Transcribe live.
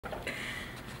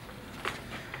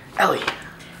Ellie.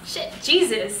 Shit,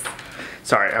 Jesus.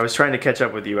 Sorry, I was trying to catch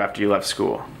up with you after you left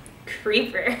school.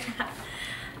 Creeper.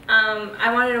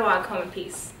 I wanted to walk home in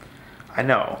peace. I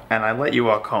know, and I let you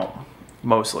walk home.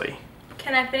 Mostly.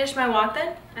 Can I finish my walk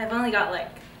then? I've only got like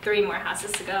 3 more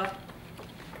houses to go.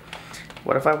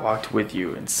 What if I walked with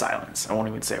you in silence? I won't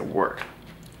even say a word.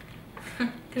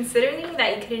 Considering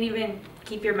that you couldn't even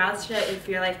keep your mouth shut if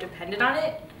your life depended on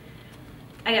it,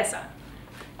 I guess not.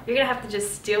 You're gonna have to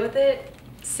just deal with it,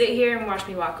 sit here and watch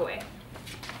me walk away.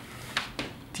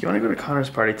 Do you want to go to Connor's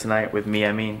party tonight with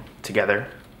me, together?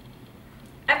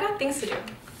 I've got things to do.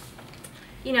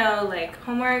 You know, like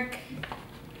homework,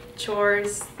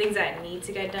 chores, things that I need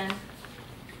to get done.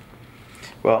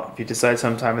 Well, if you decide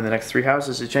sometime in the next 3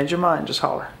 houses to change your mind, just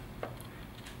holler.